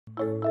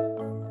What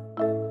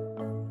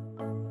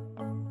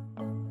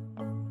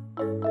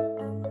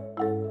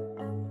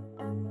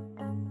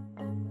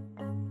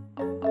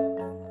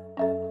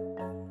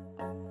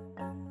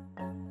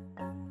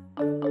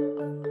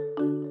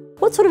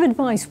sort of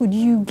advice would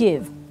you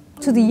give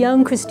to the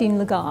young Christine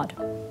Lagarde,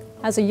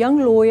 as a young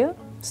lawyer,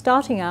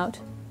 starting out,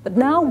 but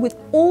now with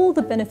all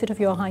the benefit of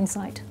your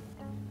hindsight?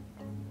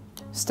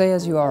 Stay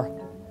as you are.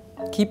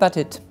 Keep at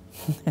it.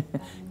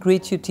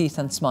 Grit your teeth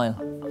and smile.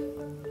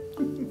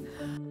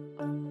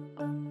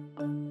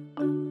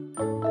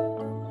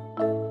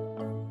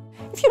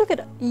 If you look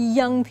at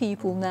young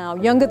people now,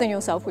 younger than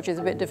yourself, which is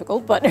a bit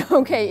difficult, but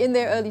okay, in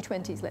their early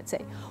 20s, let's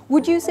say,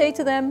 would you say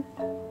to them,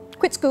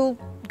 quit school,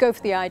 go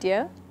for the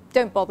idea,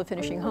 don't bother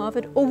finishing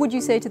Harvard, or would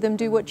you say to them,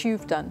 do what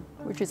you've done,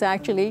 which is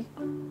actually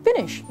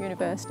finish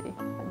university,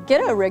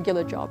 get a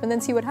regular job, and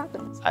then see what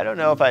happens? I don't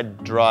know if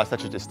I'd draw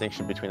such a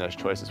distinction between those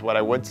choices. What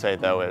I would say,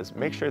 though, is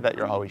make sure that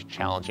you're always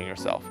challenging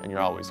yourself and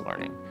you're always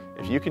learning.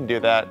 If you can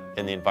do that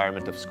in the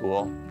environment of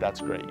school,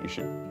 that's great. You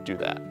should do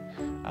that.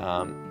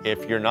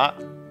 If you're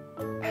not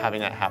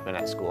having that happen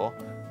at school,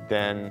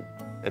 then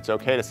it's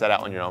okay to set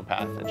out on your own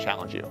path and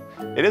challenge you.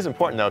 It is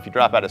important, though, if you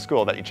drop out of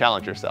school, that you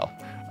challenge yourself.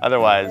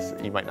 Otherwise,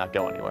 you might not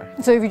go anywhere.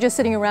 So if you're just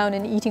sitting around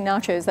and eating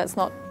nachos, that's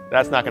not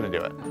going to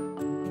do it.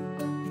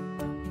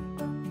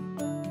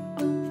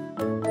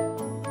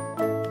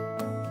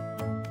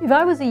 If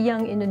I was a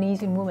young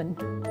Indonesian woman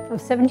of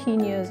 17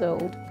 years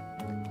old,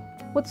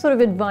 what sort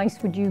of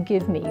advice would you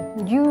give me?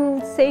 Would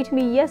you say to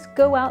me, yes,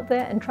 go out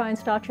there and try and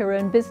start your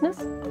own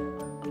business?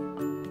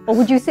 Or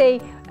would you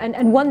say,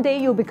 and one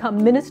day you'll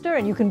become minister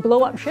and you can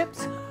blow up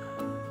ships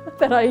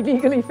that are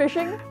illegally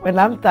fishing? When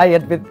I'm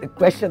tired with the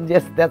question,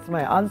 yes, that's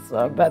my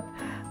answer, but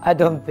I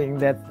don't think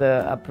that's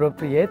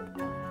appropriate.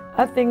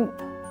 I think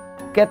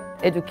get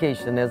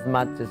education as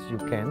much as you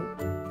can.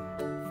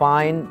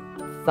 Find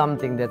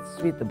something that's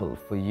suitable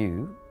for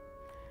you.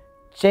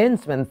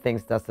 Change when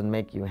things doesn't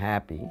make you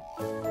happy,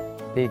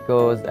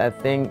 because I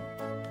think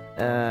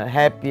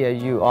happier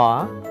you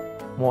are,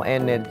 more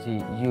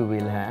energy you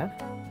will have.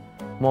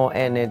 More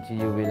energy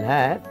you will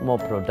have, more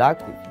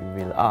productive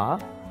you will are.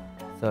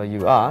 So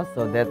you are,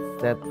 so that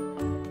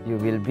you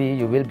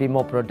will be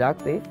more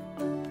productive.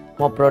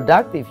 More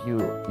productive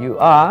you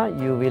are,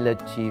 you will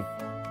achieve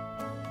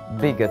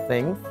bigger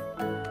things.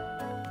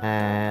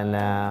 And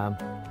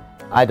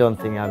I don't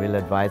think I will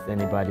advise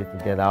anybody to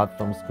get out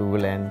from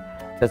school and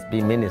just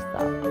be minister.